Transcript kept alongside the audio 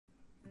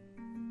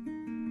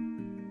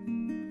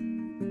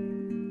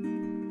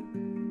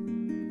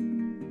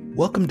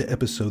Welcome to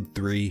episode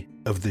 3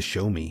 of The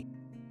Show Me.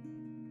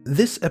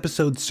 This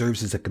episode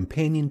serves as a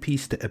companion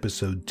piece to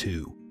episode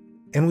 2,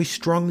 and we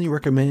strongly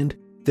recommend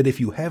that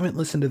if you haven't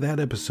listened to that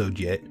episode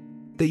yet,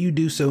 that you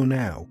do so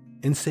now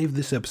and save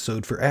this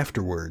episode for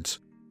afterwards.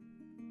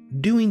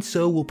 Doing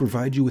so will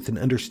provide you with an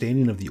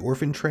understanding of the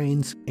orphan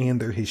trains and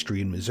their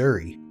history in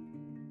Missouri.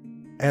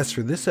 As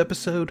for this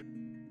episode,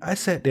 I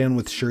sat down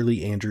with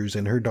Shirley Andrews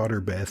and her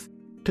daughter Beth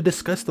to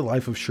discuss the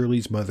life of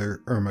Shirley's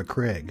mother, Irma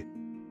Craig,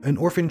 an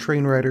orphan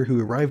train rider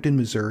who arrived in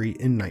Missouri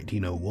in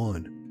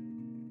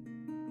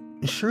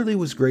 1901. Shirley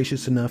was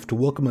gracious enough to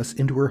welcome us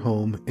into her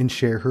home and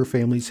share her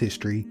family's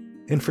history,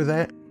 and for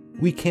that,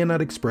 we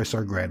cannot express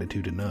our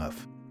gratitude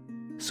enough.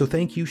 So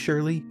thank you,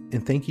 Shirley,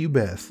 and thank you,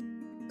 Beth,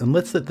 and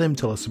let's let them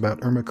tell us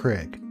about Irma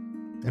Craig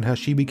and how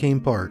she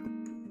became part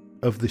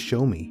of The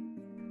Show Me.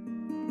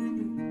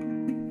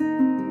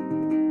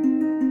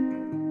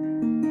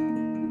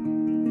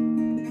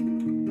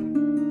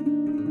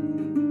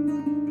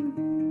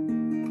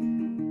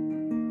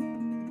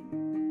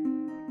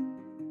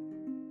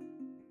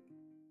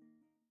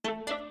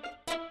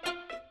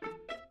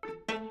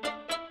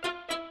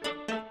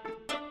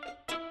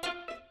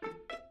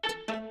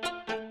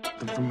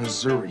 I'm from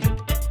Missouri.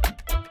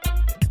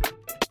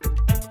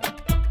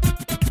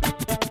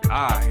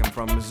 I am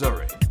from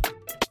Missouri.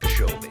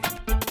 Show me.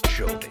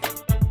 Show me.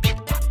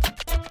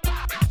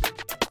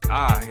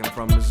 I am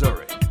from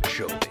Missouri.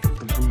 Show me.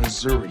 I'm from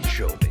Missouri.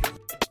 Show me.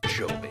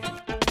 Show me.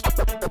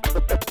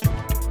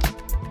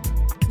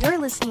 You're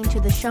listening to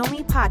the Show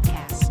Me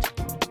podcast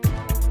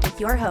with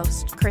your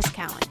host, Chris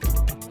Cowan.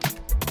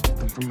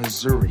 I'm from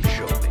Missouri.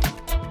 Show me.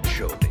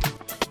 Show me.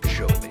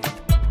 Show me.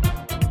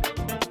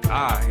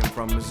 I am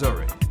from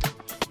Missouri.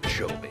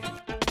 Show me.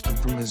 I'm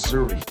from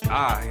Missouri.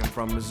 I am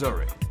from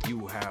Missouri.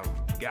 You have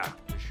got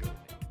to show me.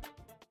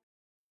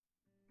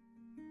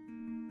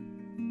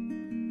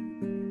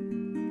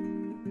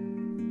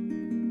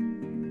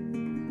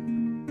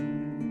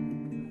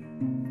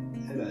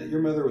 And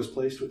your mother was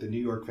placed with the New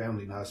York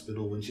Foundling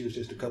Hospital when she was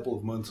just a couple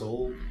of months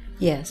old.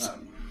 Yes.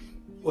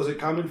 Was it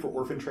common for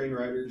orphan train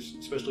riders,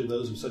 especially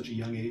those of such a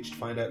young age, to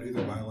find out who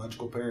their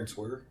biological parents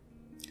were?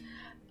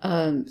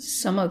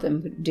 Some of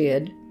them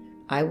did.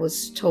 I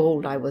was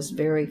told I was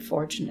very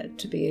fortunate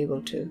to be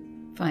able to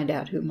find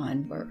out who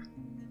mine were.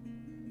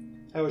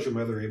 How was your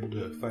mother able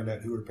to find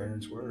out who her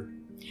parents were?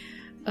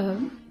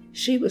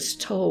 She was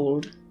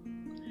told,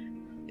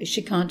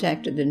 she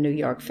contacted the New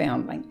York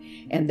Foundling,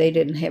 and they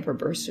didn't have her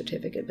birth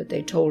certificate, but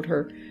they told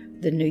her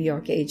the New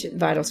York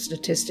Vital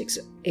Statistics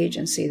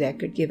Agency that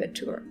could give it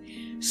to her.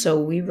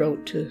 So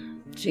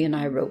she and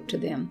I wrote to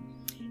them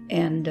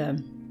and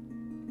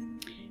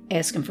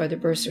asked them for the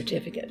birth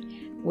certificate.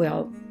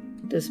 Well,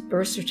 this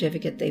birth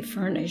certificate they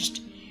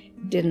furnished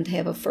didn't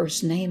have a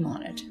first name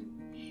on it,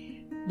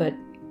 but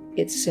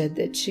it said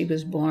that she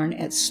was born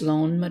at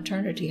Sloan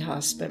Maternity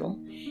Hospital,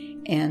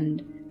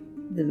 and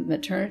the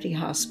maternity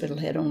hospital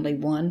had only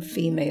one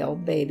female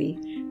baby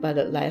by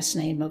the last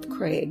name of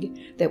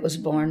Craig that was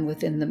born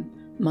within the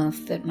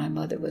month that my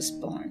mother was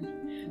born.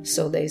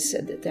 So they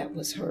said that that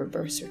was her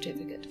birth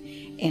certificate,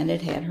 and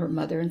it had her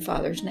mother and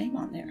father's name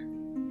on there,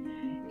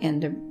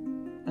 and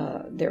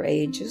their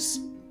ages,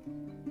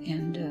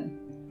 and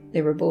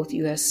they were both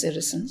U.S.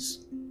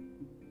 citizens.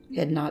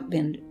 They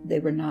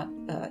were not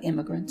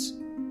immigrants.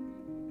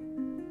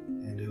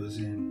 And it was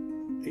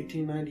in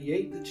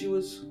 1898 that she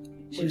was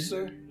placed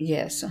there?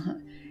 Yes.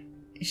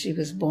 She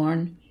was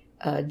born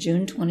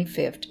June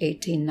 25th,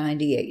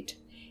 1898,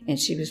 and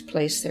she was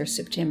placed there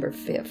September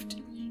 5th,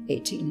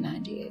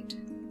 1898.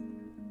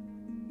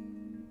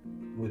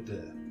 With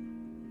the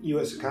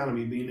U.S.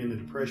 economy being in a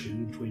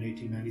depression between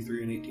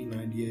 1893 and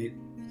 1898,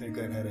 I think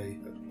that had a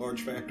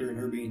large factor in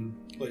her being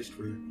placed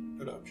for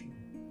adoption.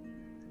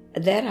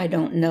 That I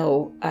don't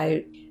know.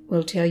 I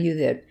will tell you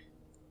that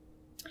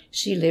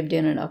she lived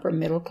in an upper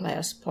middle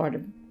class part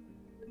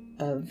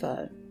of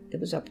it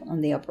was up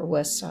on the Upper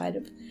West Side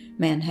of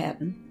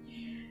Manhattan.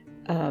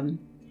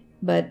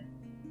 But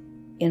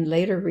in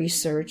later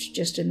research,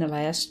 just in the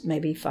last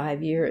maybe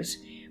 5 years,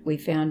 we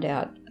found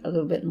out a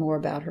little bit more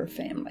about her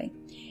family.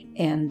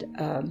 And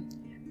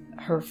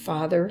her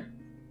father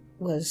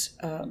was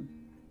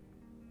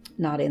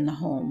not in the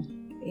home.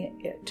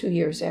 2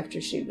 years after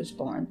she was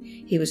born,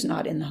 he was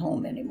not in the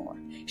home anymore.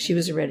 She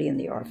was already in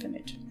the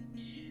orphanage.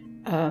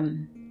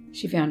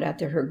 She found out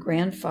that her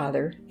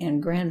grandfather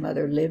and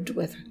grandmother lived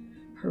with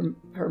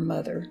her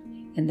mother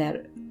in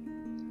that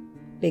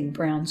big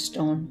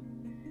brownstone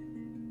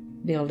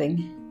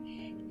building,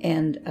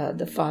 and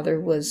the father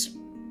was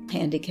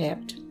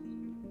handicapped.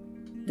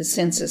 The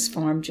census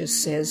form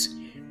just says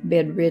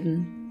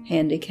bedridden,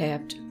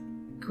 handicapped,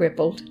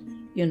 crippled.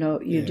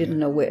 Didn't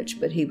know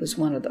which, but he was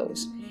one of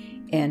those.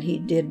 And he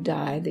did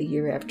die the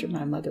year after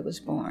my mother was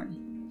born.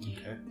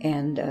 Okay.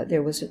 And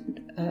there was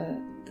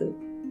the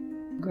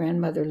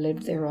grandmother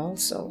lived there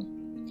also.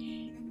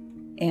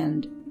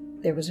 And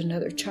there was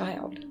another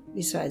child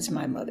besides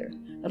my mother,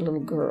 a little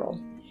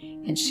girl.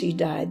 And she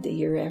died the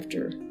year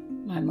after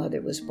my mother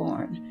was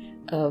born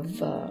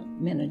of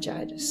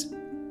meningitis.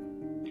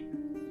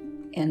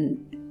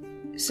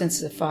 And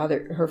since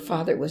her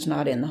father was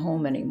not in the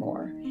home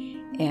anymore,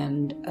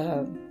 and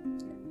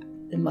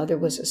the mother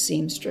was a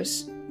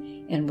seamstress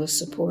and was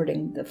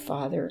supporting the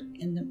father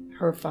and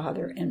her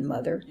father and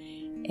mother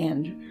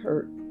and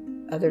her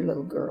other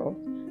little girl,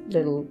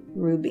 little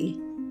Ruby.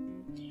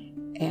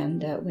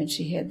 And when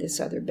she had this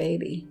other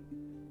baby,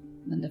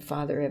 when the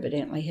father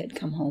evidently had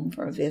come home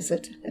for a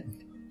visit,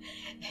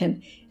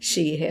 and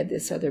she had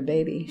this other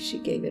baby, she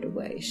gave it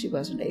away. She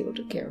wasn't able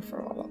to care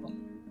for all of them.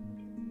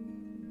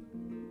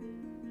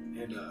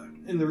 And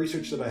in the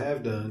research that I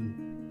have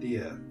done,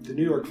 the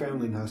New York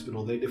Foundling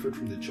Hospital, they differed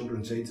from the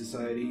Children's Aid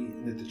Society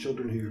in that the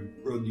children who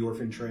rode the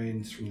orphan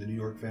trains from the New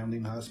York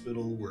Foundling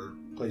Hospital were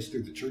placed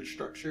through the church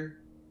structure.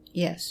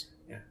 Yes.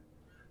 Yeah.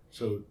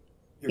 So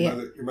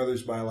your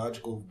mother's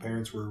biological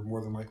parents were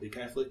more than likely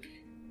Catholic?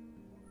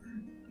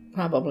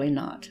 Probably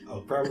not.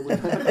 Oh, probably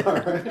not. All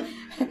right.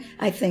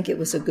 I think it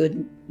was a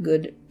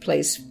good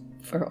place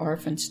for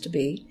orphans to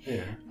be.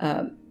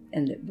 Yeah.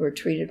 And were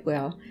treated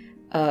well.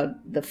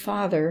 The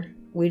father,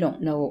 we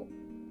don't know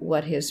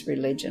what his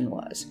religion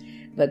was,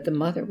 but the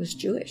mother was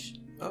Jewish.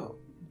 Oh,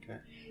 okay.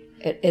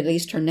 At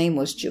least her name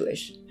was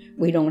Jewish.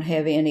 We don't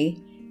have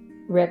any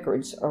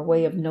records or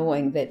way of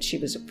knowing that she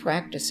was a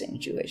practicing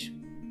Jewish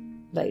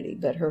lady,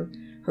 but her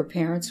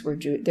parents were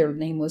Jewish. Their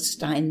name was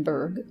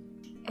Steinberg,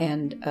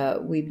 and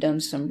we've done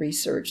some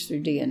research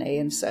through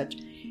DNA and such,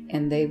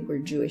 and they were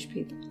Jewish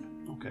people.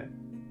 Okay.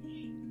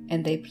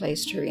 And they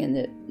placed her in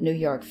the New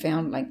York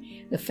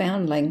Foundling. The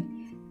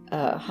Foundling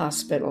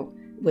Hospital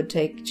would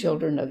take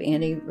children of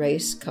any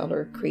race,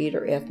 color, creed,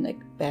 or ethnic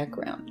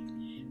background.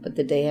 But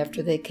the day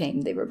after they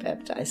came, they were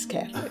baptized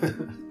Catholic.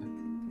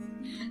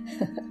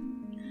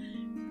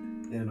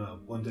 And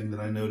one thing that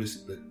I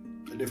noticed, that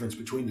the difference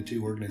between the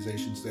two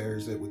organizations there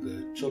is that with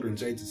the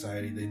Children's Aid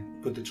Society, they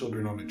put the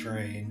children on a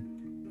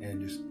train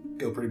and just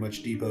go pretty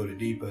much depot to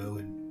depot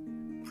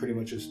and pretty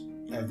much just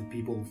have the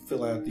people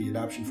fill out the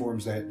adoption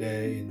forms that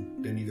day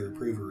and then either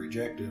approve or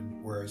reject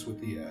them. Whereas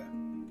with the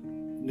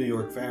New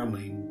York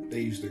Foundling, they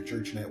use their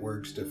church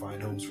networks to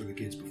find homes for the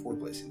kids before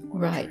placing them on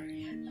Right.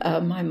 the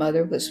train. My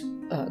mother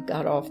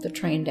got off the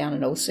train down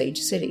in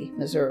Osage City,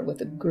 Missouri, with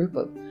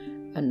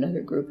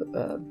another group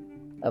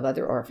of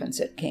other orphans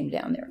that came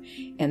down there.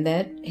 And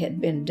that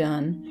had been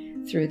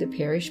done through the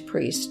parish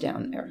priest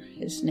down there.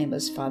 His name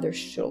was Father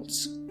Schmidt,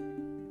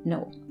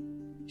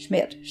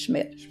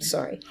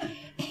 sorry.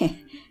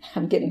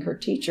 I'm getting her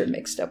teacher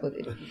mixed up with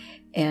it.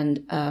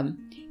 And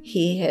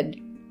he had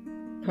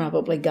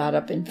probably got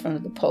up in front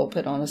of the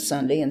pulpit on a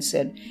Sunday and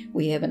said,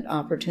 we have an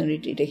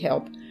opportunity to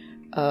help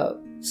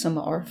some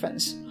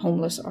orphans,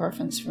 homeless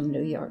orphans from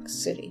New York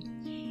City.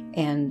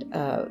 And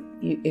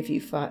if you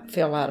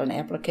fill out an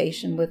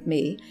application with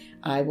me,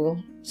 I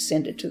will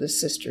send it to the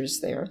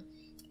sisters there,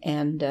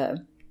 and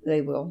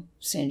they will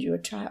send you a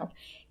child.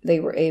 They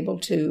were able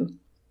to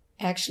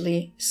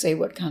actually say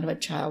what kind of a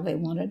child they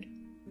wanted.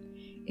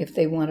 If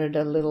they wanted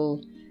a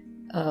little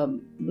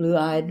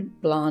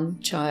blue-eyed,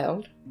 blonde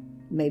child,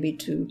 maybe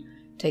to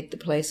take the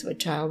place of a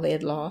child they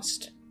had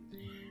lost,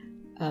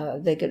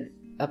 they could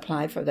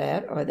apply for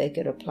that, or they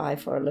could apply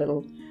for a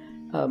little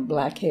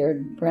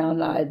black-haired,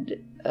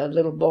 brown-eyed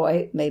little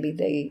boy. Maybe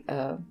they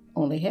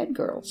only had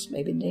girls.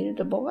 Maybe needed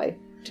a boy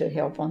to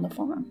help on the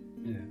farm.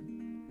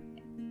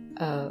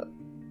 Yeah.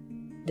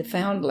 The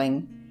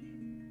Foundling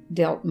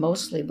dealt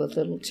mostly with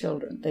little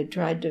children. They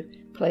tried to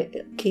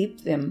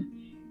keep them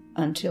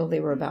until they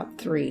were about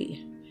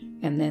 3,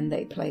 and then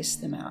they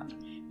placed them out.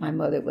 My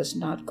mother was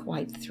not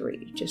quite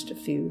 3, just a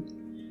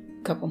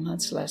couple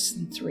months less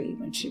than 3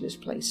 when she was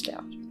placed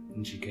out.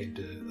 And she came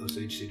to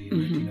Osage City in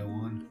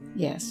 1901.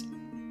 Yes.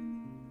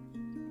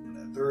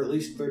 There are at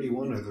least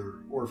 31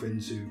 other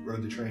orphans who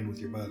rode the train with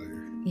your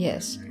mother.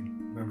 Yes. I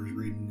remember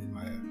reading in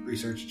my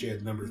research that she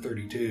had number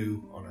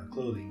 32 on her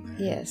clothing there.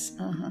 Yes.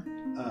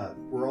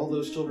 Were all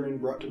those children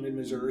brought to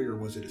mid-Missouri, or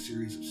was it a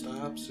series of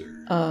stops?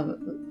 Or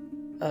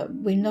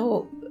We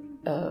know,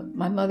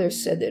 my mother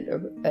said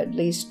that at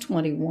least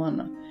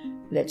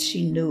 21 that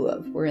she knew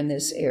of were in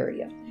this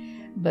area.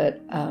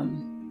 But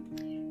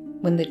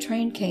when the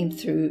train came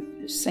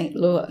through St.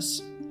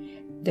 Louis,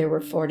 there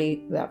were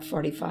about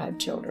 45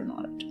 children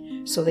on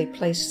it. So they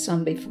placed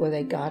some before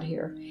they got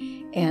here.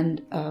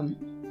 And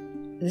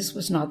this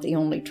was not the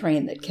only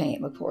train that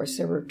came, of course.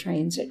 There were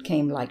trains that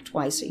came like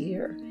twice a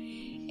year.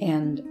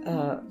 And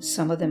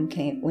some of them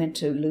went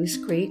to Loose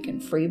Creek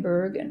and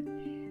Freeburg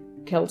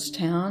and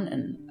Keltstown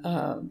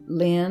and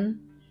Lynn.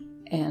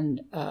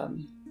 And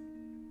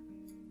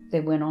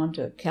they went on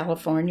to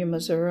California,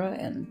 Missouri,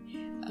 and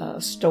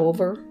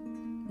Stover.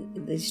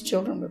 These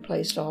children were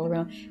placed all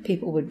around.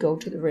 People would go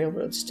to the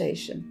railroad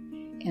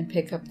station and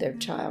pick up their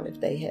child if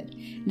they had.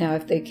 Now,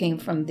 if they came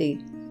from the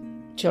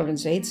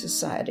Children's Aid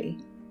Society,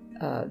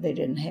 they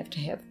didn't have to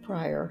have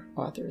prior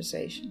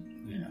authorization.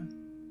 Yeah.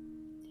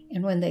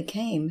 And when they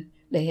came,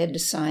 they had to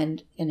sign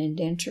an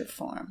indenture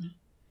form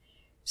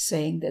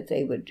saying that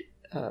they would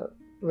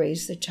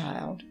raise the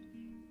child,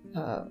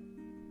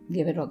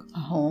 give it a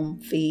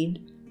home,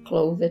 feed,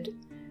 clothe it,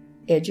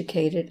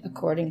 educate it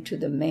according to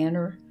the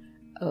manner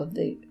of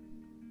the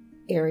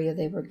area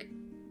they were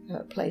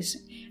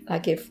placing.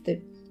 Like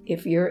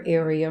if your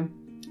area,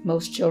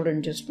 most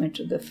children just went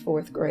to the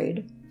 4th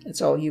grade,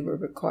 that's all you were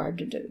required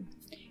to do.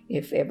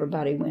 If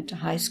everybody went to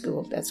high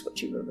school, that's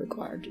what you were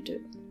required to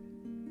do.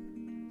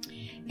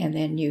 And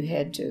then you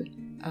had to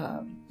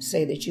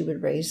say that you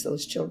would raise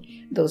those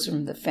children. Those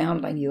from the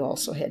foundling, you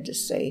also had to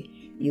say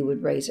you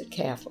would raise it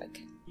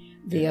Catholic.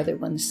 The other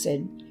ones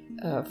said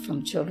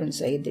from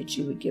Children's Aid that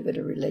you would give it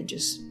a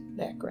religious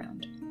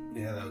background.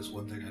 Yeah, that was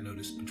one thing I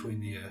noticed between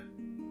the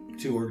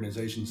two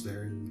organizations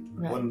there. And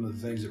Right. one of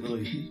the things that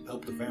really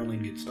helped the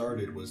foundling get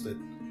started was that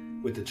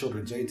with the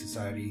Children's Aid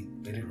Society,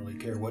 they didn't really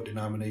care what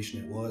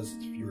denomination it was.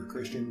 If you were a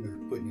Christian, they're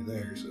putting you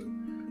there. So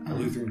a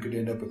Lutheran could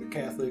end up with a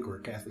Catholic, or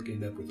a Catholic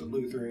end up with a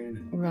Lutheran.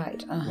 And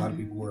Right. a lot of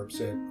people were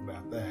upset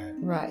about that.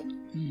 Right.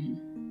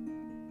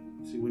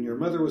 Mm-hmm. See, when your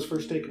mother was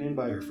first taken in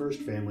by her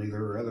first family,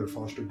 there were other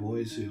foster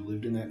boys who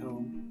lived in that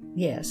home.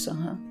 Yes,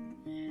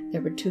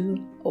 There were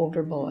 2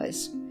 older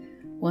boys.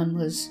 One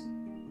was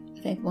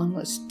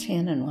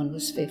 10 and one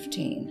was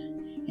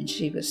 15, and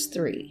she was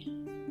 3.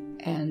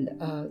 And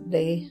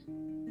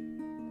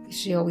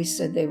she always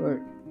said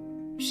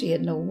she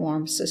had no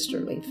warm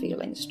sisterly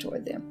feelings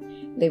toward them.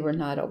 They were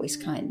not always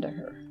kind to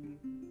her.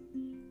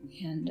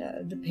 And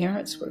the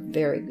parents were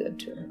very good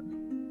to her.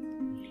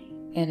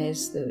 And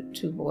as the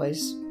 2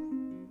 boys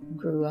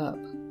grew up,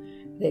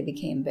 they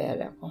became bad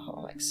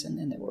alcoholics, and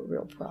then there were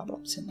real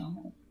problems in the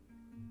home.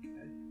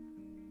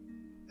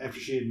 After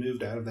she had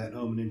moved out of that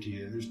home and into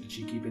the others, did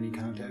she keep any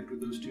contact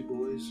with those 2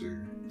 boys?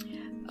 Or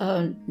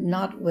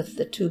Not with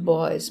the 2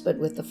 boys, but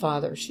with the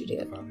father she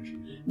did.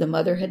 The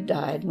mother had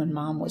died when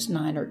Mom was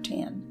 9 or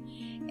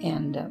 10,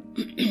 and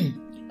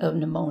of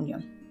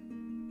pneumonia,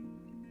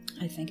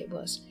 I think it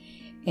was.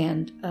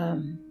 And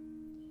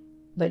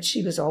but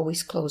she was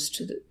always close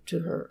to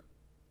her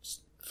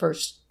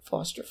first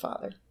foster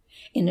father.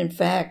 And in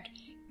fact,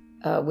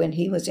 when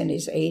he was in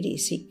his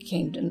 80s, he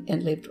came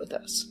and lived with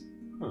us.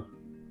 Huh.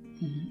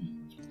 Mm-hmm.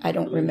 I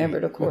don't remember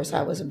it, of course.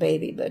 I was a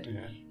baby, but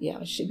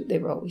they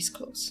were always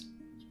close.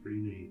 It's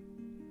pretty neat.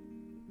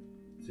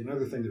 See,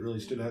 another thing that really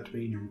stood out to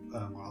me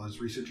while I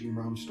was researching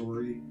your mom's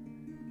story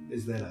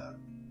is that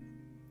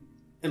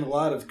in a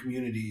lot of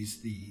communities,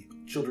 the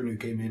children who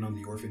came in on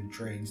the orphan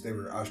trains, they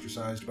were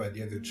ostracized by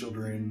the other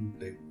children.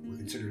 They were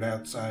considered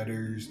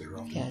outsiders. They were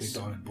often picked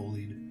on and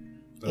bullied.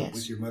 But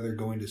with your mother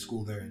going to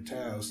school there in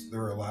Taos,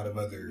 there were a lot of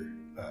other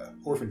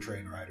orphan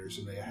train riders,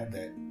 and they had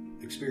that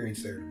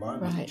experience there to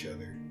bond with each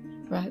other.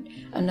 Right.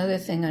 Another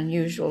thing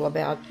unusual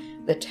about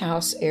the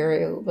Taos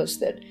area was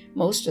that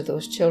most of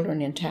those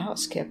children in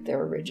Taos kept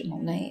their original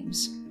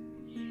names,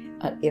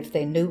 if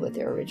they knew what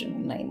their original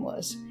name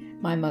was.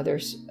 My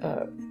mother's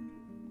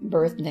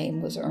birth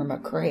name was Irma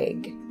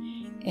Craig,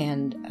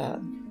 and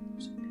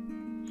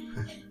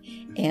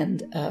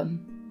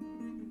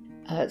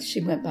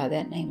she went by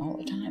that name all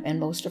the time, and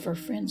most of her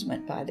friends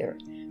went by their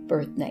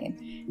birth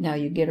name. Now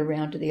you get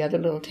around to the other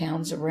little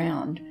towns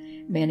around,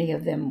 many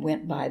of them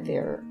went by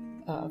their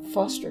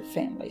foster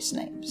families'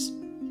 names,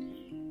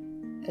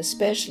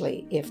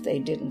 especially if they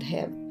didn't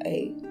have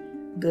a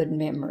good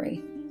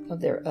memory of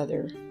their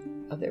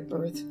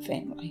birth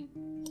family.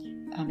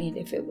 I mean,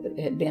 if it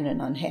had been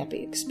an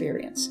unhappy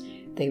experience,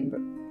 they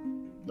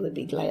would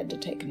be glad to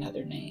take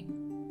another name.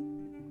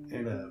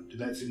 And did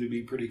that seem to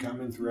be pretty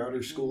common throughout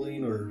her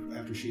schooling, or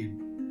after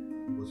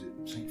was it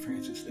St.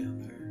 Francis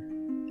down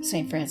there?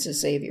 St.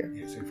 Francis Xavier.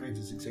 Yeah, St.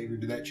 Francis Xavier.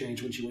 Did that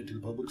change when she went to the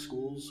public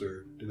schools,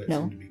 or did that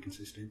No. seem to be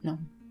consistent? No.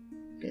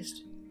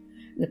 Just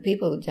the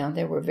people down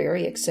there were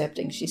very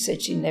accepting. She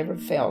said she never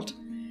felt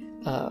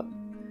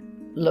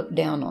looked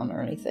down on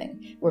or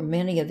anything. Where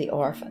many of the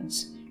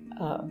orphans,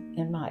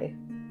 in my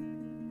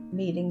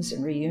meetings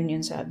and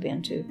reunions I've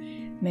been to,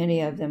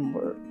 many of them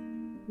were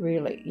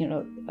really,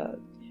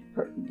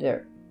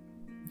 their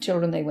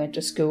children they went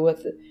to school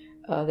with,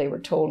 they were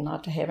told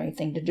not to have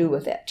anything to do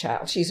with that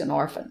child. She's an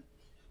orphan.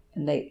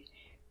 And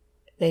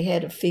they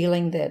had a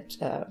feeling that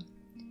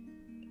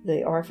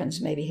the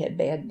orphans maybe had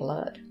bad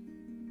blood.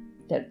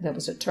 That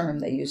was a term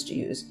they used to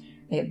use.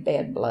 They had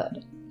bad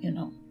blood,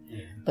 Yeah.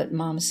 But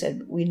Mom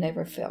said we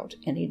never felt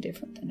any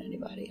different than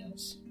anybody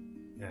else.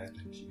 Yeah, I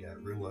think she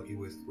got real lucky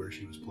with where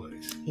she was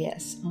placed.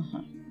 Yes.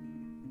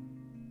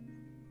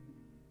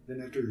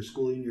 Then after her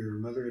schooling, your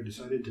mother had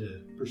decided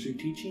to pursue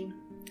teaching?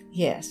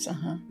 Yes.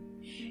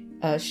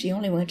 She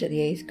only went to the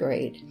 8th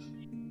grade.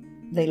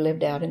 They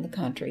lived out in the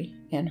country,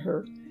 and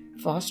her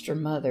foster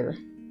mother,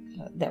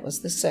 that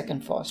was the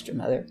second foster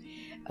mother,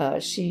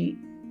 she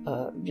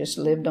just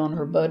lived on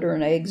her butter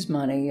and eggs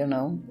money,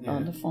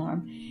 on the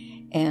farm.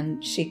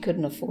 And she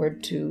couldn't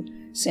afford to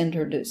send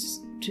her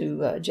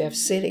to Jeff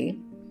City.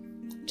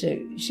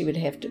 She would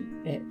have to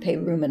pay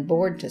room and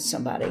board to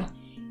somebody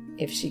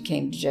if she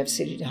came to Jeff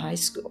City to high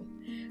school.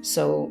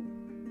 So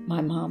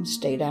my mom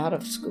stayed out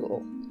of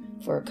school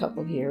for a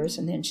couple of years,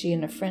 and then she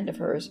and a friend of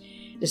hers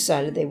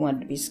decided they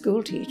wanted to be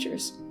school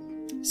teachers.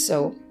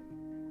 So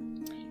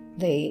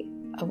I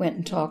went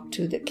and talked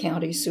to the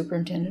county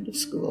superintendent of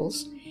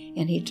schools,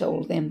 and he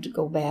told them to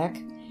go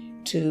back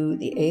to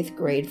the 8th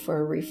grade for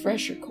a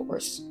refresher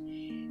course.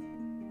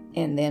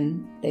 And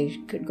then they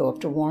could go up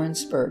to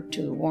Warrensburg,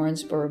 to the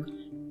Warrensburg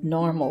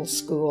Normal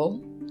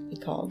School, we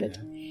called it,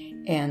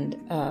 and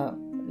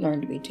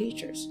learn to be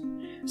teachers.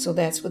 So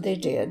that's what they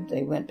did.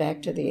 They went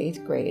back to the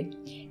 8th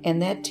grade.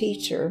 And that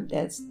teacher,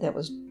 that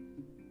was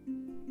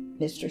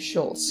Mr.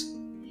 Schultz.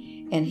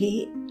 And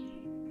he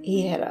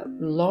had a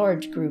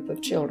large group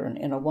of children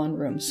in a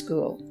one-room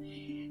school.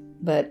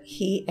 But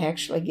he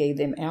actually gave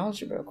them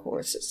algebra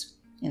courses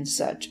and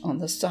such on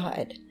the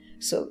side,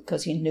 so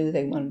because he knew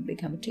they wanted to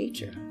become a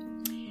teacher.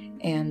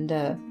 And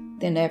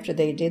then after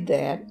they did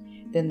that,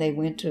 then they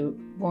went to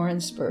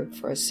Warrensburg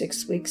for a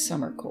 6-week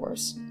summer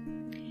course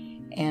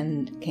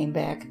and came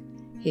back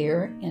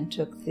here and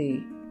took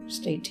the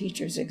state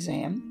teacher's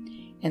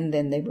exam, and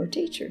then they were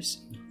teachers.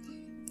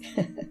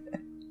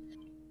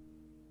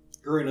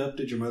 Growing up,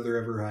 did your mother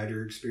ever hide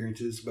her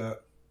experiences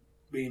about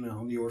being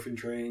on the orphan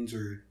trains,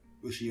 or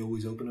was she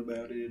always open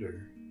about it?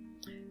 Or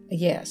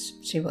Yes,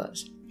 she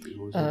was.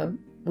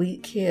 We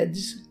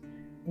kids,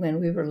 when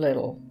we were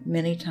little,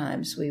 many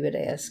times we would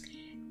ask,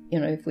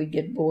 if we'd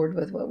get bored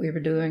with what we were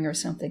doing or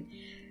something.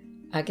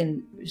 I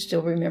can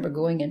still remember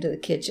going into the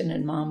kitchen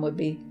and Mom would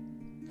be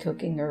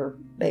cooking or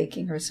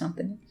baking or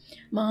something.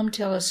 Mom,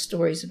 tell us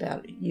stories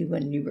about you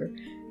when you were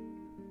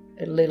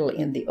little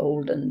in the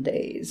olden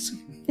days.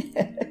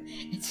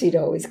 And she'd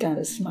always kind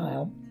of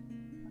smile.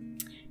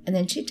 And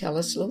then she'd tell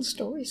us little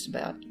stories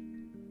about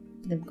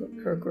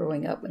her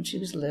growing up when she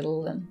was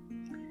little and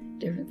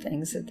different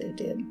things that they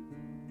did.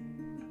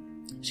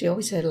 She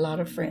always had a lot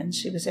of friends.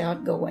 She was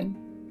outgoing.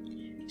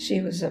 She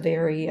was a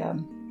very, I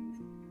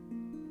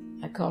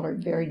call her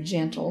very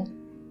gentle,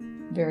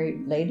 very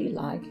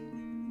ladylike,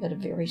 but a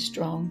very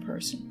strong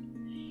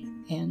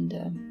person. And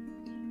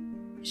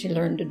she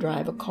learned to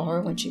drive a car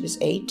when she was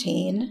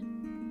 18.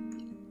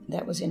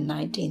 That was in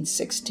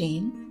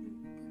 1916.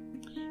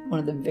 One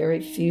of the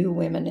very few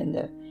women in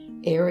the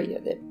area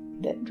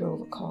that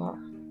drove a car.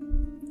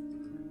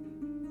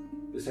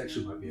 This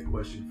actually might be a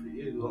question for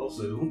you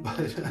also, but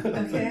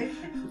Okay.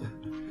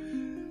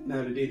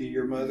 Now, did either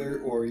your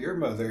mother or your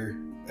mother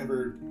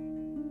ever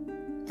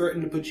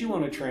threaten to put you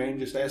on a train?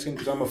 Just asking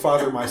because I'm a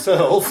father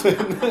myself.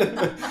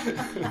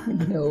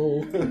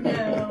 No.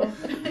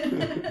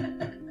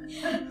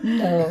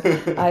 No.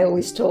 I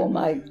always told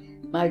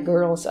my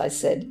girls, I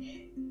said,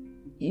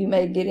 you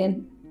may get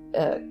in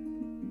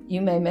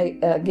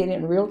get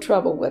in real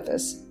trouble with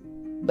us,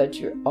 but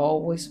you're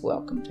always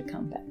welcome to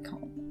come back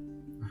home.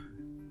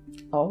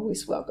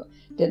 Always welcome.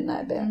 Didn't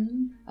I, Beth?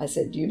 Mm-hmm. I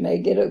said, you may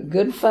get a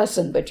good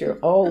fussing, but you're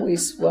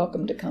always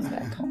welcome to come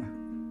back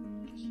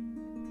home.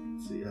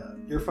 See,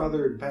 your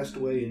father had passed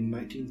away in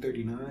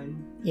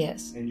 1939?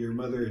 Yes. And your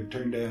mother had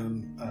turned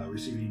down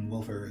receiving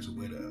welfare as a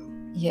widow?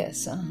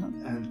 Yes,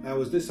 And now,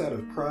 was this out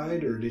of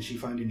pride, or did she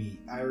find any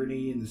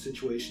irony in the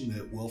situation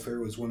that welfare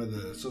was one of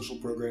the social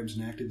programs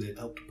enacted that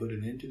helped to put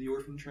an end to the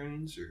orphan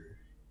trains, or?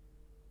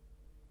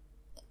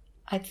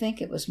 I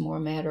think it was more a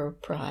matter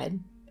of pride.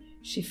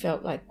 She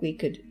felt like we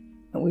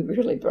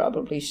really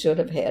probably should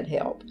have had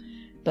help,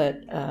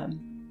 but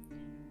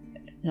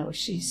no,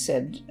 she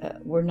said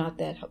we're not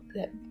that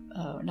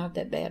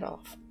bad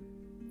off.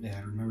 Yeah,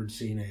 I remembered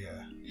seeing a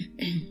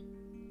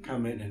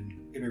comment in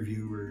an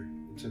interview where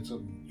it said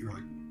something.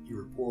 You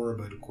were poor,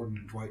 but according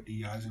to Dwight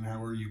D.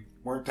 Eisenhower, you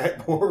weren't that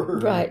poor.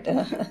 Right.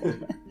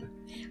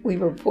 We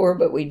were poor,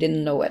 but we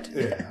didn't know it.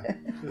 Yeah.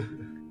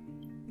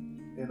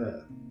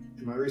 And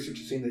in my research,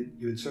 I've seen that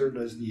you had served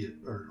as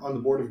on the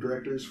board of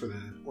directors for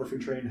the Orphan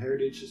Train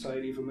Heritage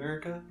Society of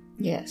America.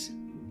 Yes.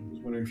 I was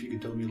wondering if you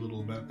could tell me a little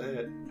about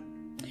that.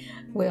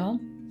 Well,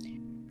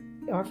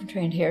 the Orphan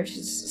Train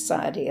Heritage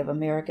Society of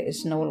America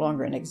is no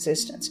longer in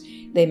existence.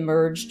 They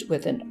merged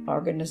with an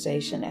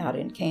organization out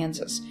in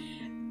Kansas,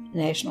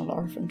 National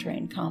Orphan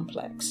Train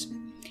Complex.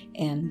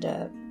 And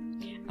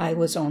I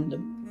was on the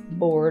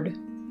board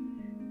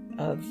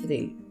of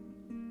the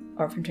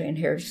Orphan Train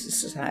Heritage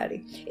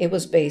Society. It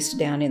was based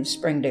down in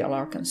Springdale,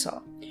 Arkansas.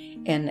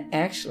 And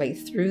actually,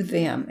 through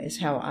them is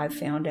how I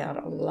found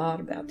out a lot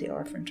about the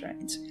orphan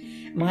trains.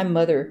 My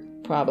mother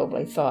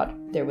probably thought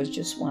there was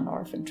just one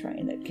orphan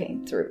train that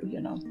came through,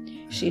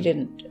 She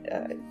didn't,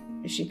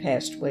 she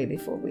passed away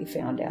before we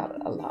found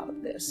out a lot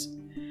of this.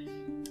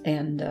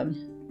 And,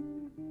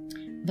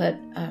 but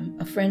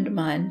a friend of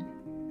mine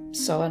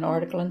saw an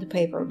article in the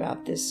paper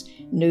about this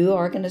new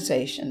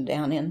organization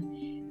down in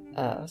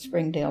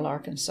Springdale,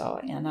 Arkansas,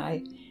 and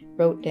I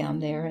wrote down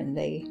there, and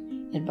they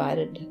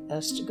invited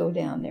us to go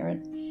down there,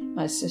 and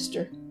my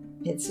sister,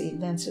 Mitzi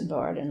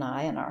Lensenbard, and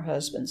I and our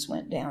husbands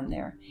went down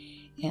there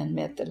and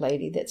met the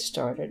lady that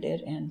started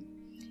it, and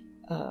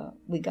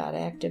we got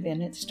active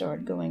in it,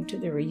 started going to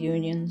the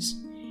reunions,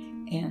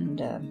 and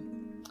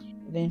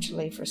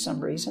eventually, for some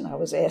reason, I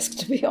was asked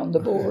to be on the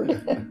board,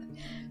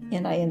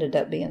 and I ended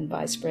up being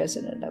vice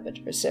president of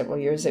it for several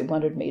years. They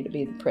wanted me to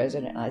be the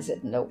president, and I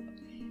said, nope.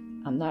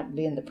 I'm not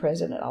being the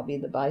president, I'll be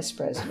the vice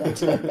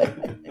president. And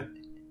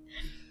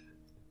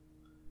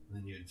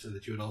then you had said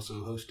that you had also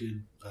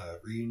hosted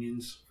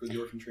reunions for the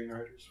Orphan Train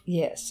Riders?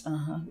 Yes,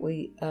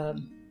 we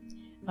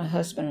my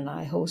husband and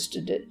I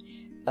hosted it,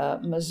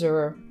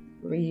 Missouri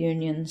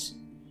reunions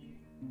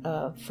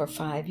for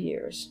 5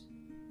 years.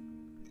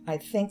 I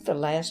think the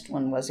last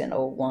one was in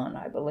 2001,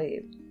 I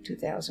believe,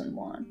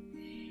 2001.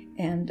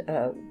 And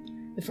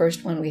the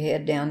first one we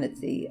had down at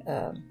the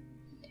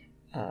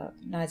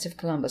Knights of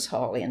Columbus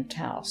Hall in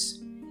Taos.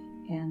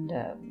 And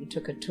we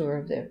took a tour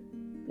of the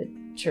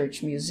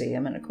church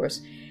museum. And, of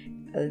course,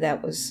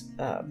 that was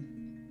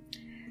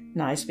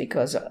nice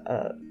because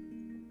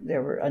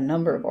there were a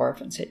number of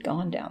orphans had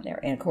gone down there.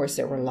 And, of course,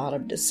 there were a lot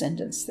of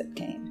descendants that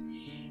came.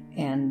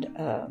 And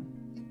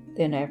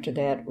then after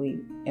that, we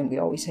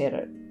always had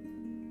a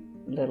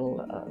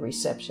little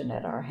reception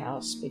at our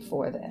house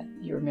before that.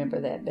 You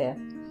remember that, Beth?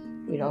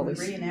 We'd always...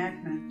 The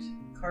reenactment,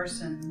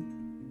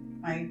 Carson,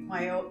 my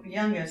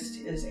youngest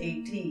is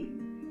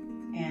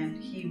 18, and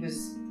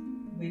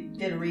we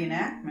did a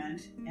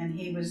reenactment, and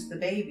he was the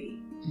baby.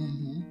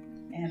 Mm-hmm.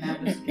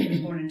 And he was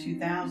born in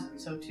 2000,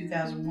 so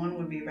 2001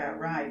 would be about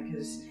right,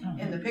 because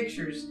in the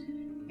pictures,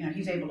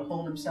 he's able to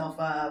hold himself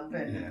up.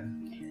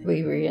 And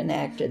we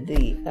reenacted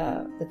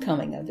the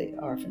coming of the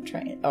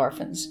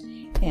orphans,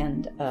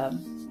 and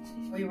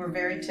we were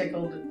very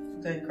tickled,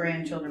 the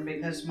grandchildren,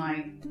 because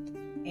my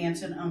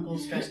aunts and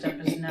uncles dressed up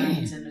as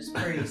nuns and as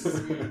priests,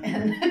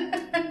 and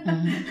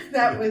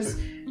that was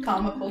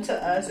comical to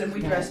us. And we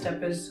dressed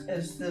up as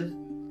the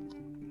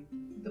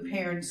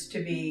parents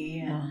to be,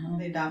 and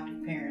the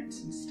adopted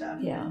parents and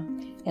stuff. Yeah,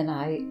 and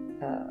I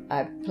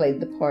played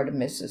the part of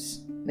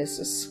Mrs.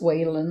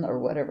 Swalen or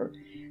whatever.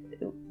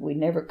 We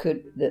never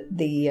could.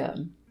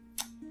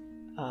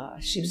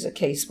 She was a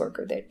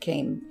caseworker that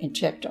came and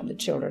checked on the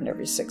children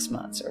every 6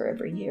 months or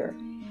every year,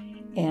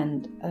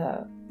 and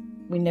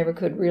we never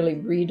could really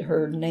read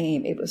her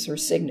name. It was her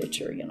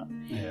signature,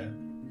 Yeah.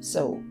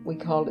 So we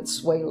called it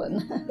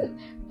Swalen.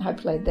 I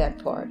played that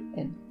part,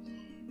 and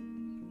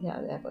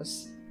that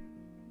was.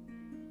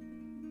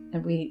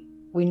 And we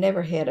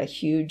never had a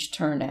huge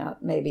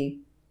turnout.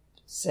 Maybe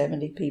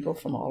 70 people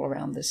from all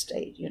around the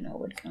state,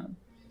 would come.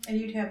 And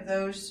you'd have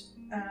those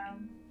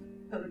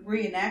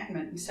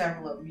reenactment, and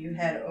several of them you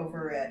had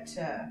over at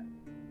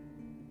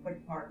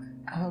what park?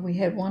 We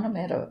had one of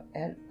them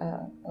at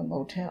a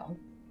motel,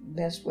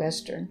 Best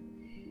Western,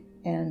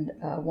 and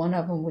one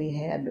of them we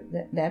had,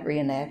 that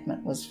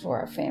reenactment was for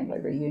our family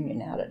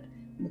reunion out at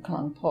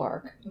McClung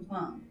Park.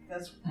 McClung,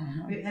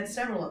 we had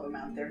several of them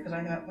out there because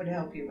I thought it would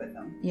help you with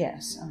them.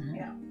 Yes.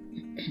 Yeah.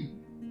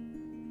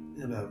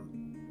 And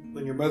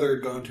when your mother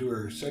had gone to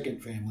her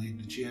second family,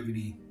 did she have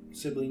any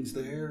siblings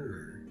there?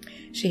 Or?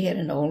 She had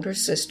an older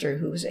sister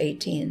who was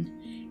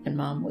 18, and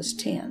Mom was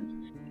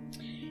 10.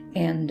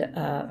 And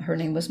her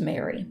name was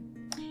Mary.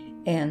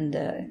 And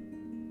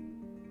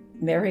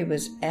Mary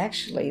was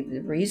actually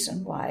the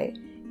reason why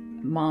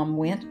Mom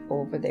went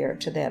over there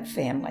to that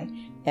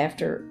family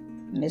after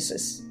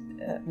Mrs.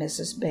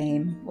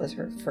 Boehm was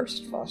her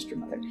first foster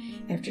mother.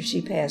 After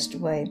she passed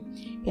away,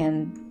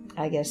 and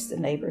I guess the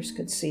neighbors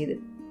could see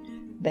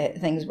that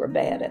things were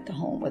bad at the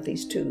home with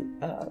these two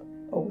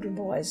older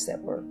boys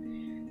that were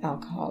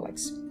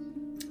alcoholics.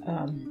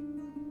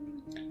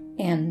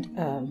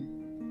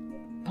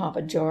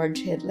 Papa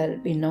George had let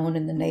it be known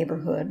in the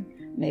neighborhood,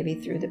 maybe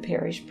through the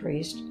parish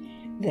priest,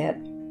 that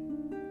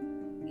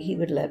he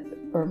would let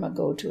Irma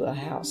go to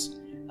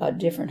a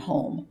different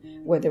home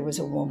where there was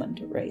a woman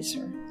to raise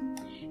her.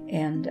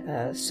 And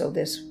so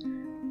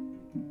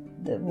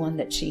the one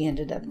that she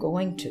ended up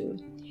going to,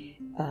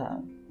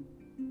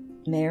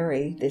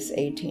 Mary, this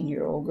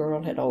 18-year-old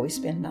girl, had always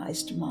been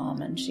nice to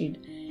Mom, and she'd,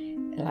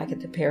 like at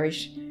the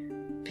parish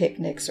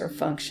picnics or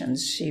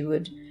functions, she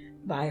would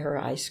buy her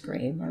ice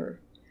cream or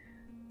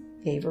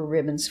gave her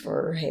ribbons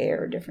for her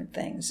hair, different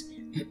things.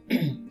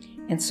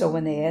 And so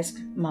when they asked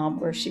Mom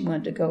where she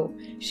wanted to go,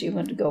 she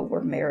wanted to go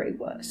where Mary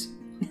was.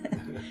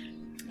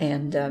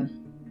 And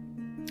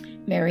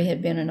Mary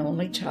had been an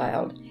only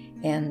child,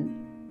 and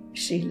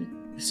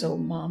so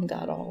Mom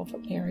got all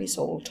of Mary's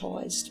old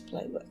toys to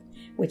play with,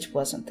 which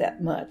wasn't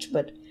that much,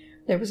 but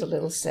there was a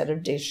little set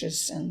of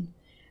dishes and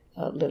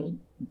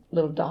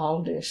little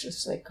doll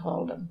dishes, they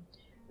called them.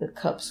 The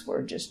cups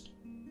were just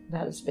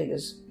about as big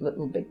as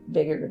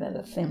bigger than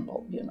a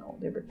thimble,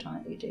 they were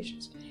tiny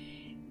dishes.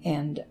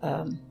 And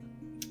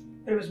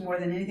but it was more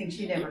than anything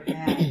she'd ever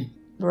had.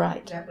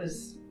 Right. That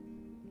was.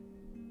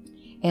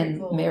 And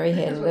cool. Mary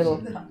had a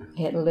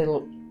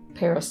little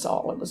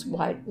parasol. It was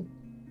white with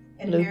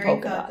blue Mary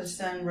polka thought the dots.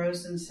 sun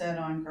rose and set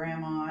on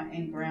Grandma,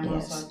 and Grandma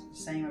Yes. thought the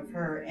same of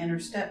her, and her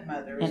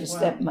stepmother And a as well.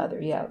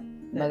 stepmother,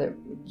 mother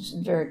was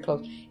very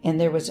close. And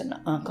there was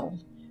an uncle,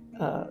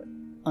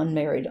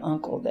 unmarried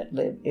uncle that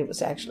lived. It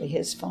was actually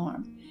his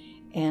farm,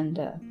 and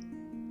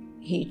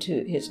he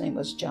too. His name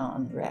was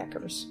John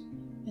Rackers,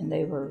 and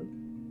they were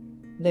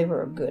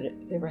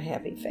a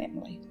happy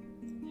family.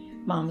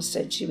 Mom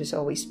said she was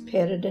always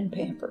petted and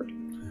pampered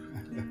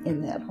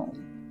in that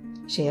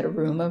home. She had a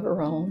room of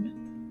her own,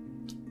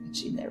 but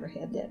she never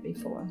had that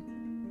before.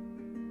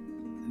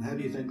 And how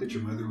do you think that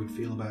your mother would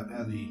feel about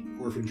how the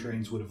orphan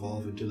trains would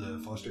evolve into the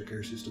foster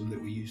care system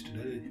that we use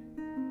today?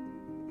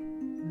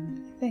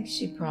 I think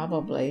she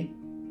probably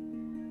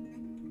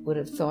would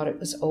have thought it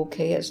was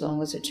okay as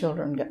long as the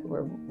children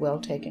were well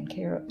taken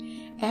care of.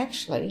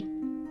 Actually,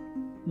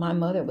 my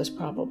mother was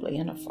probably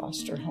in a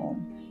foster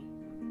home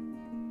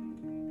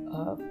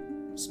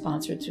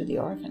sponsored through the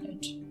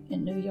orphanage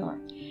in New York.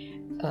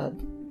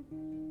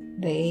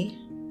 They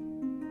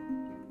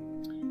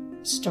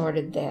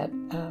started that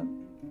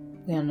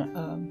when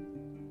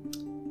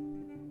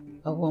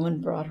a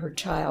woman brought her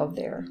child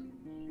there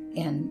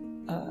and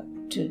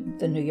to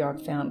the New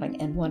York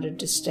Foundling and wanted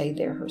to stay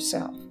there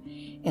herself.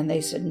 And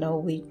they said, no,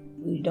 we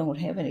don't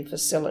have any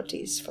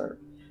facilities for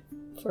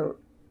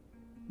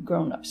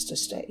grown-ups to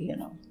stay, you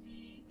know,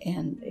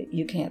 and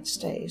you can't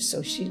stay.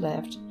 So she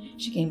left.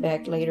 She came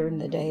back later in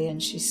the day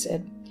and she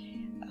said,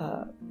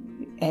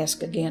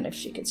 ask again if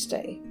she could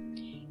stay.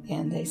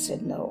 And they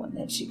said no. And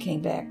then she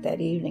came back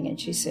that evening and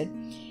she said,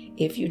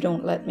 if you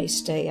don't let me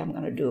stay, I'm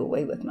going to do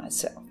away with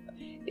myself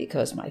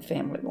because my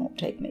family won't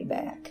take me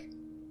back.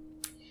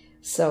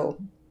 So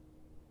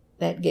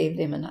that gave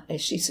them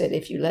she said,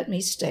 if you let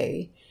me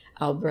stay,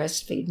 I'll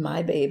breastfeed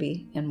my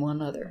baby and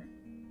one other.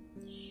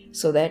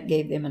 So that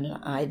gave them an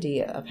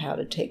idea of how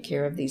to take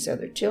care of these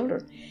other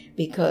children,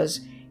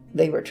 because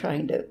they were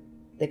trying to,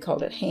 they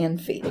called it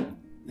hand feeding,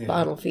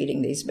 bottle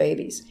feeding these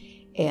babies.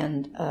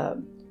 And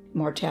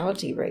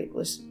mortality rate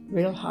was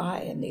real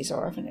high in these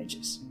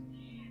orphanages.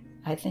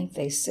 I think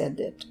they said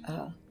that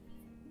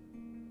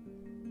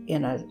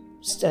in a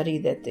study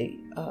that the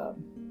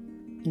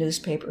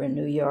newspaper in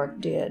New York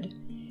did,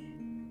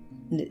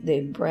 they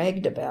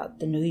bragged about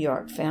the New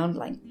York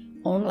Foundling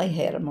only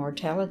had a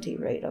mortality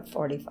rate of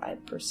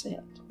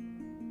 45%.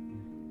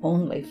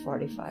 Only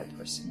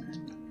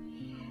 45%.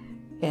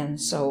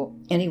 And so,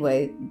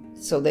 anyway,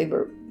 so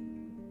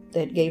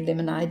that gave them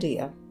an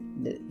idea,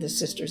 the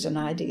sisters an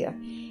idea,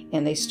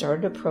 and they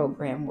started a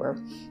program where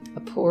a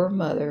poor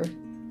mother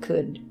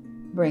could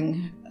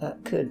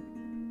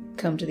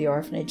come to the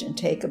orphanage and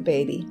take a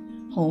baby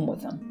home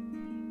with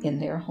them in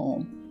their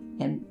home,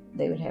 and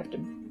they would have to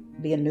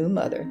be a new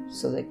mother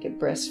so they could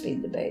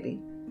breastfeed the baby.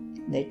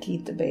 They'd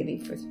keep the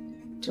baby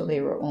till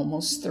they were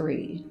almost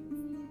 3,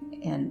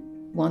 and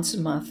once a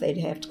month they'd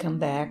have to come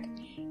back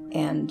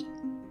and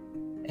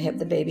have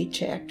the baby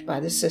checked by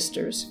the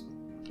sisters,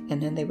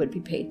 and then they would be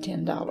paid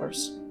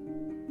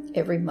 $10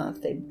 every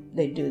month.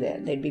 They'd do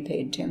that. They'd be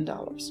paid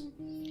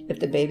 $10. If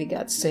the baby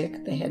got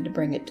sick, they had to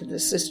bring it to the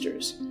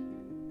sisters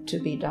to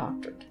be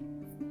doctored.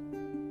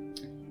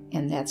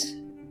 And that's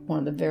one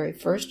of the very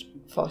first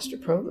foster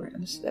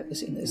programs that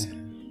was in this.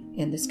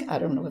 I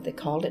don't know what they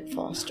called it,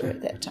 foster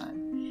at that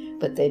time,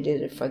 but they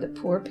did it for the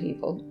poor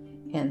people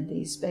and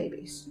these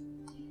babies.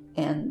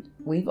 And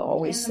we've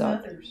always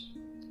thought,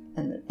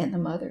 and the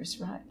mothers,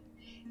 right?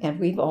 And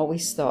we've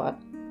always thought,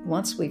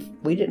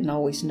 we didn't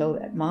always know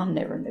that. Mom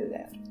never knew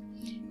that.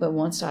 But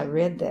once I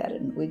read that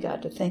and we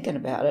got to thinking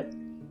about it,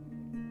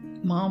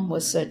 Mom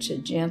was such a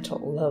gentle,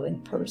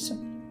 loving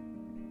person.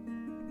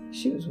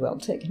 She was well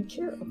taken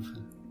care of.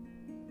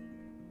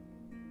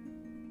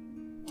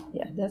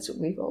 Yeah, that's what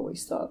we've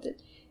always thought,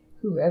 that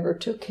whoever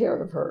took care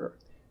of her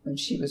when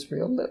she was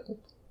real little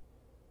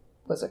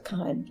was a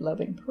kind,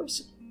 loving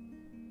person.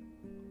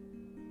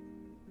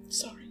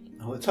 Sorry.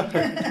 Oh, it's all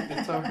right.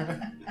 It's all right.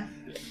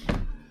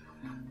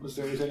 Was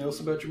there anything else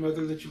about your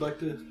mother that you'd like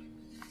to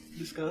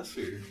discuss?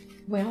 Or?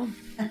 Well,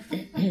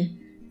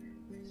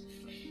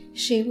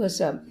 she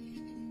was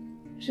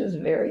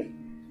very,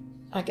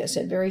 like I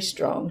said, very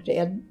strong.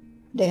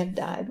 Dad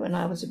died when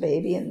I was a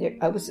baby,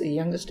 and I was the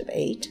youngest of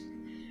 8.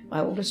 My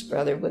oldest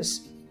brother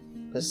was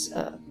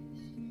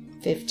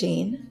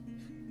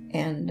 15,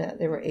 and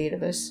there were 8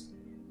 of us.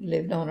 We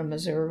lived on a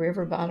Missouri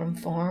River bottom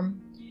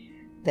farm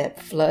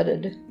that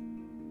flooded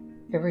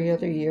every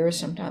other year,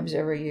 sometimes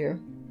every year.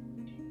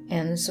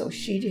 And so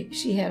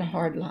she had a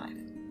hard life.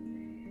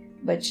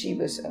 But she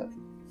was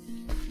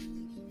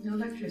no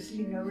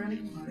electricity, no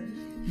running water.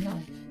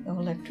 No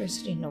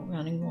electricity, no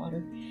running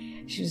water.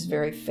 She was a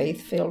very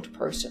faith-filled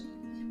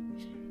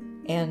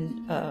person,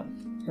 and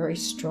very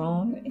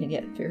strong, and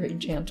yet very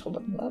gentle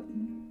and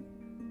loving.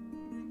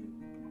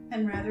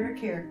 And rather a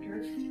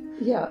character.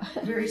 Yeah.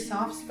 Very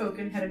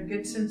soft-spoken, had a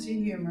good sense of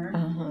humor.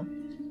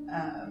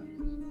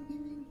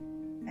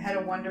 Had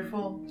a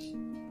wonderful,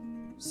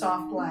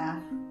 soft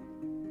laugh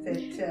that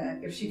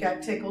if she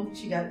got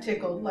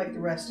tickled like the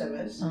rest of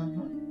us.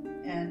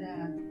 And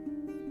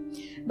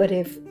but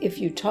if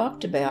you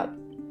talked about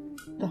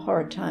the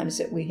hard times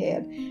that we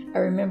had, I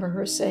remember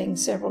her saying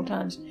several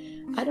times,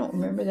 I don't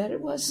remember that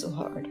it was so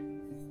hard.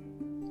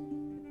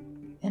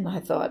 And I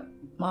thought,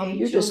 Mom,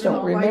 you just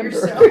don't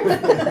remember.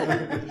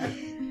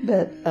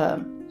 But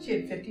she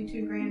had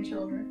 52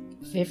 grandchildren.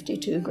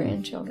 52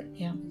 grandchildren,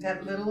 yeah.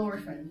 That little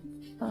orphan.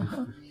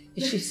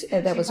 She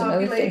said that was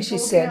another thing she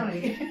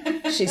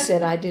said. She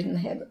said, I didn't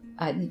have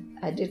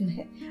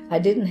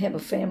a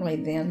family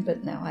then,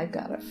 but now I've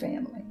got a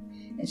family.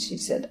 And she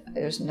said,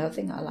 there's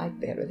nothing I like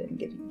better than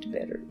getting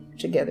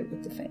together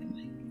with the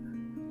family.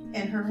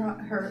 And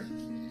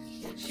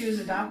she was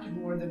adopted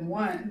more than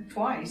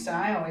twice,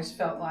 I always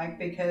felt like,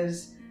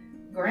 because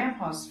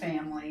Grandpa's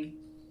family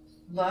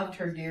loved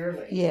her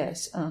dearly.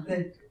 Yes.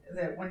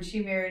 that when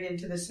she married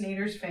into the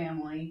Sneeders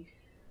family,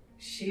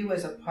 she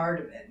was a part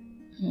of it,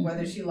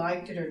 whether she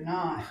liked it or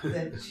not.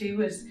 That she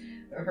was,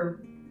 her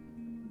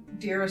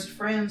dearest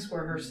friends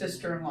were her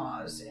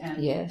sister-in-laws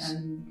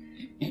and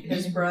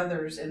his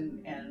brothers,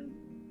 and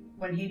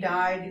when he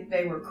died,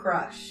 they were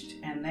crushed,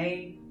 and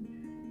they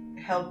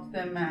helped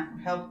them out,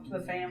 helped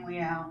the family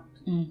out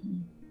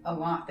a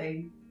lot.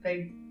 They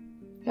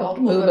helped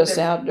move us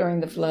out during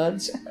the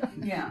floods.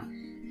 Yeah.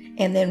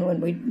 And then when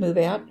we'd move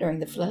out during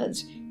the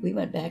floods, we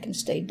went back and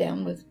stayed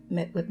down with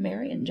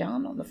Mary and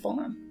John on the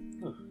farm.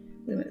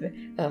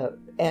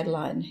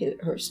 Adeline,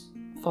 her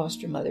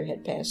foster mother,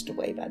 had passed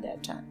away by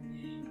that time.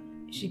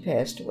 She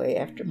passed away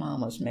after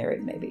Mom was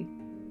married, maybe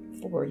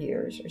 4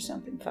 years or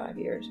something, 5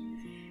 years.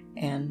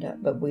 And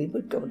but we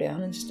would go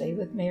down and stay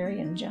with Mary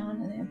and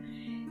John and them.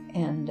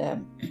 And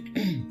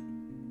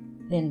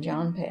then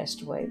John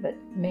passed away. But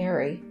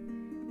Mary,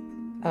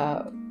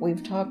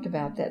 we've talked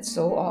about that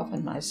so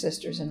often, my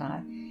sisters and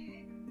I.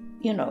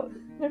 You know,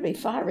 there'd be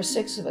 5 or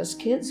 6 of us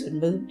kids who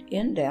moved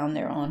in down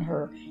there on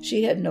her.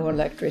 She had no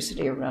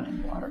electricity or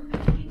running water.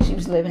 She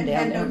was living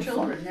down there. And had no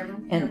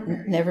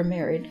children, never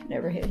married,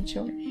 never had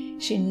children.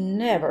 She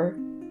never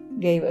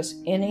gave us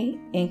any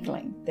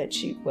inkling that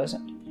she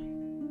wasn't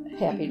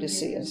happy to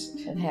see us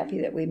and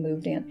happy that we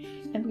moved in.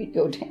 And we'd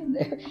go down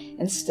there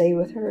and stay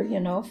with her, you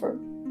know, for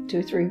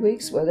 2-3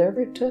 weeks,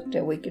 whatever it took,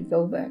 till we could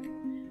go back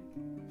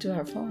to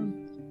our farm.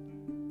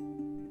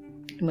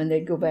 And when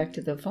they'd go back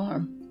to the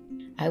farm,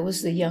 I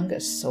was the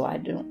youngest, so I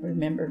don't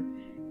remember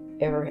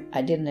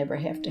I didn't ever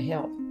have to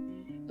help.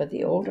 But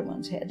the older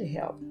ones had to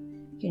help.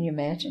 Can you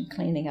imagine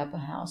cleaning up a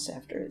house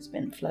after it's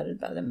been flooded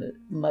by the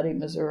muddy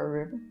Missouri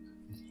River?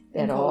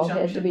 That all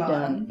had to be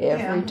done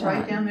every time.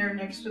 Right down there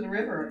next to the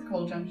river at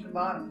Coal Junction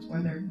Bottoms,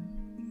 where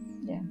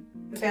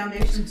the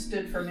foundation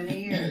stood for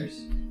many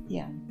years.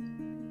 Yeah,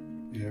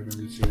 I remember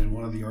seeing in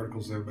one of the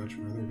articles there about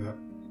your mother about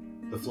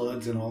the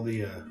floods and all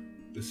the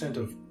scent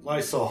of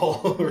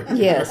Lysol.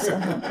 Yes,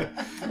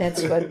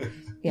 that's what.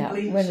 Yeah,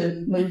 when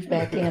we moved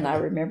back in, I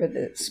remember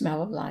the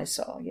smell of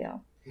Lysol. Yeah.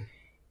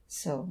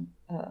 So,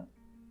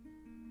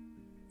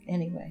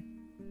 anyway.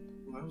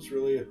 Well, that was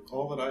really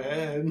all that I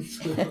had.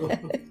 So.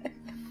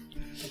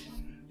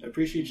 I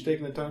appreciate you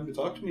taking the time to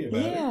talk to me about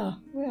it. Yeah,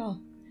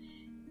 well,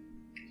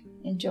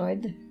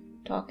 enjoyed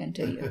talking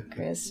to you,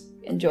 Chris.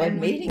 Enjoyed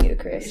meeting you,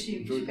 Chris.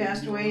 She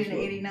passed away in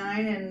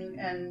 '89,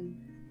 and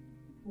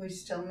we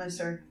still miss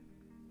her.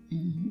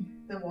 Mm-hmm.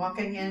 The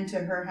walking into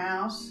her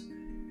house,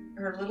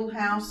 her little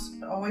house,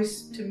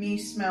 always to me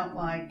smelled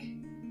like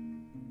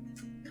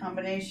a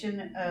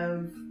combination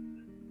of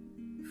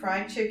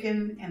fried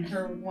chicken and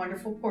her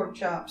wonderful pork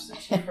chops that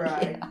she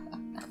fried. Yeah.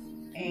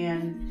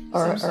 And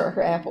or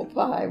her apple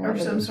pie. Or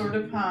some sort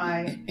of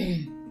pie.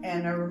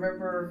 And I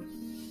remember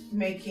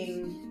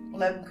making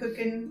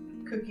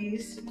Lebkuchen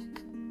cookies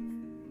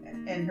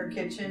in her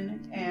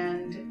kitchen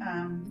and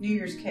New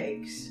Year's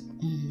cakes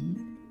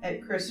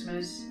at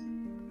Christmas,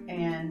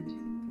 and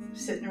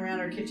sitting around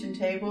her kitchen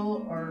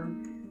table, or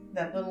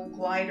that little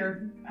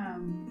glider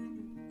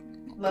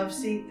love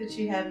seat that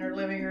she had in her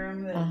living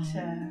room.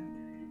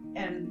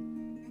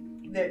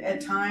 And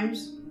at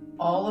times,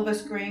 all of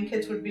us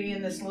grandkids would be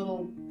in this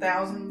little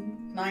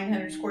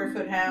 1,900 square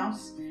foot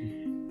house.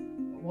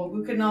 Well,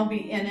 we couldn't all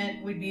be in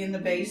it. We'd be in the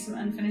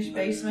basement, unfinished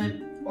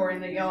basement, or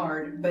in the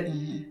yard. But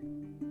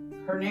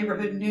her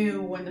neighborhood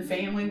knew when the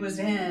family was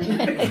in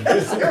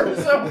because there were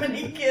so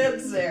many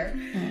kids there.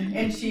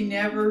 And she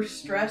never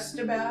stressed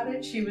about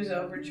it. She was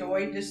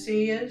overjoyed to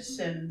see us,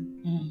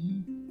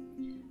 and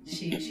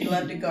she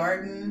loved to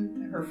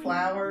garden her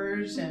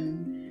flowers,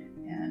 and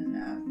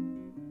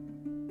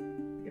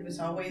it was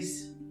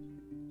always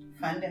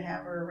fun to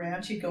have her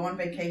around. She'd go on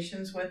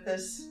vacations with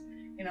us,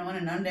 you know, in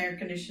an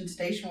unair-conditioned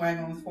station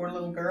wagon with 4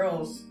 little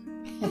girls.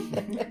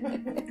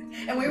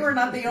 And we were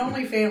not the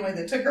only family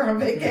that took her on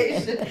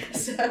vacation.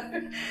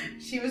 So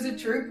she was a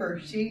trooper.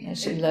 She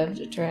loved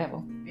to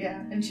travel.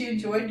 Yeah, and she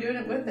enjoyed doing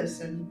it with us,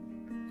 and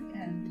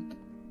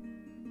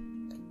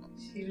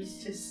she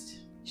was just...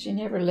 She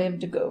never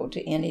lived to go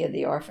to any of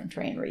the orphan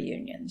train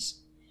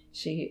reunions.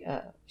 She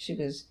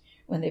was,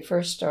 when they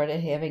first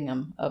started having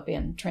them up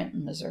in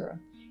Trenton, Missouri,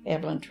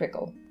 Evelyn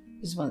Trickle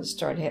was one that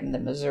started having the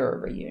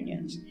Missouri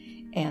reunions.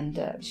 And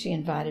she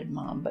invited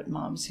Mom, but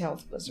Mom's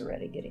health was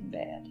already getting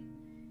bad.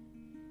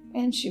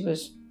 And she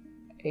was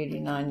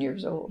 89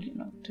 years old, you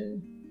know,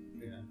 too.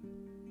 Yeah.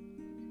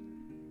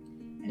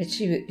 But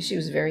she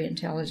was a very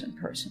intelligent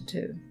person,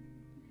 too.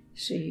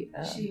 She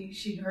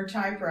her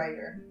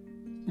typewriter.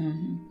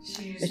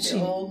 She used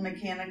the old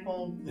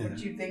mechanical, what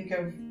you think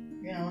of,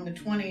 you know, in the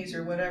 20s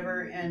or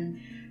whatever, and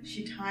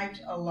she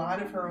typed a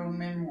lot of her own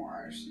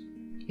memoirs.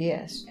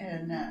 Yes.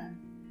 And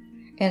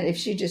if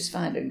she just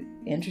find an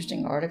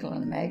interesting article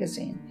in a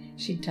magazine,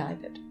 she'd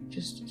type it.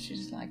 She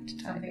just liked to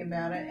type something it.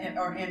 about it,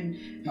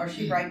 or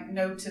she'd write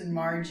notes and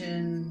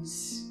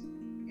margins,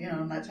 you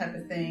know, that type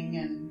of thing.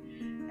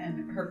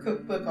 And her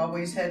cookbook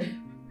always had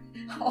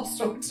all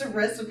sorts of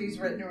recipes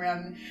written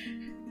around.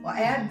 Well,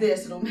 add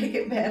this; it'll make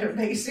it better,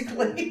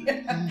 basically.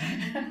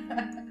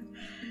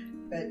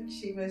 but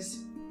she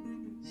was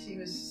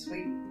a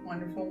sweet,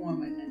 wonderful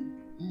woman.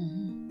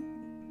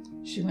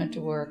 And she went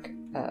to work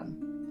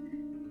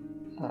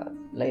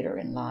later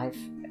in life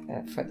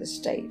for the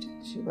state.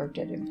 She worked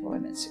at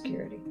Employment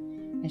Security,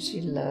 and she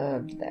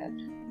loved that.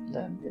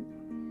 Loved it.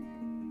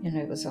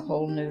 It was a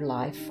whole new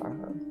life for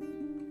her.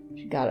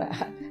 She got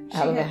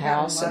out of the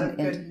house. She had a lot of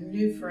good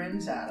new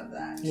friends out of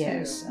that,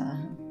 yes, too.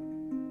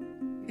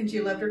 And she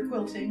loved her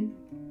quilting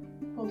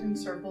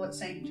circle at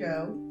St.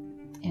 Joe.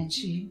 And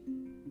she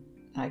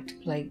loved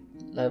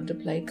to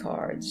play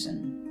cards.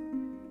 And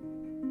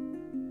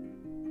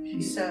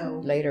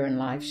later in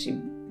life, she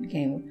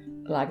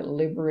became like a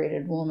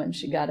liberated woman.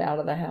 She got out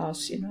of the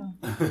house,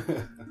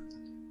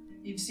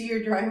 You'd see her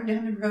driving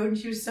down the road, and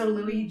she was so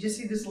little, you'd just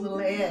see this little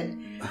head,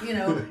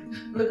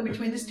 looking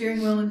between the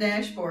steering wheel and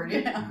dashboard,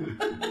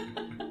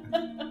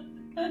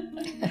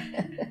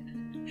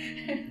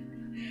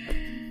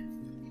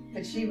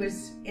 But she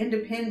was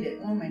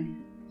independent woman.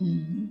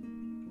 Mm-hmm.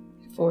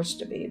 Forced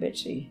to be, but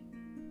she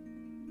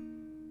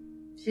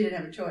didn't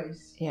have a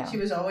choice. Yeah. She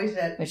was always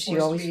to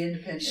be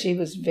independent. She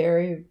was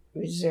very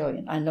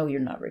resilient. I know you're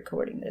not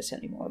recording this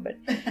anymore, but...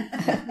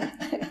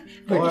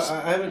 Well,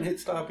 I haven't hit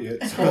stop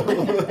yet, so...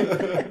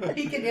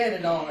 He can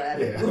edit all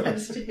that if he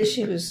wants to.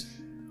 She was...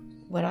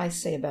 What I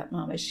say about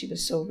Mom is she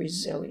was so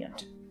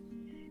resilient.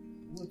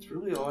 Well, that's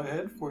really all I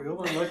had for you.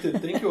 I'd like to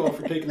thank you all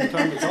for taking the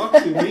time to talk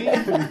to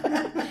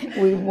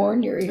me. We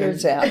worn your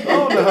ears out.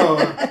 Oh, no.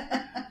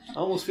 I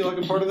almost feel like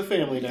I'm part of the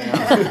family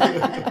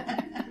now.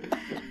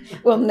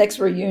 Well, next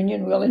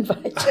reunion, we'll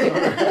invite you. All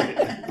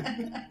right.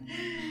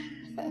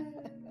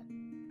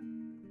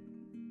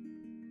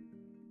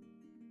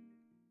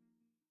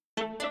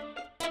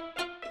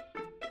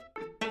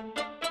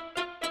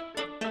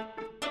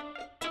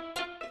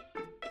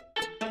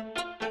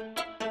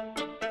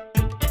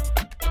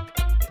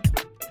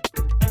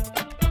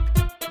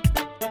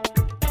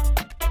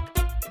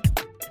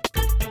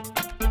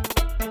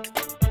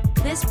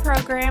 This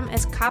program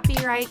is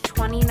copyright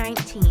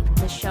 2019,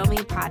 the Show Me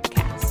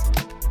Podcast.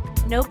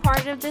 No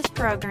part of this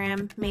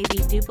program may be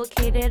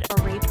duplicated or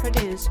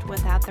reproduced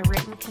without the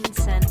written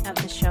consent of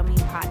the Show Me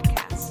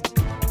Podcast.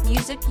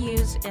 Music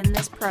used in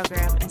this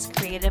program is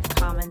Creative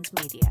Commons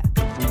Media.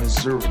 From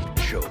Missouri.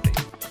 Show me,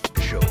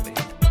 show me,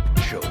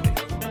 show me.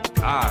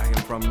 I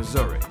am from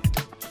Missouri.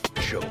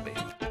 Show me,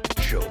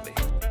 show me.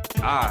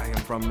 I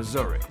am from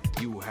Missouri.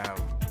 You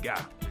have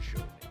got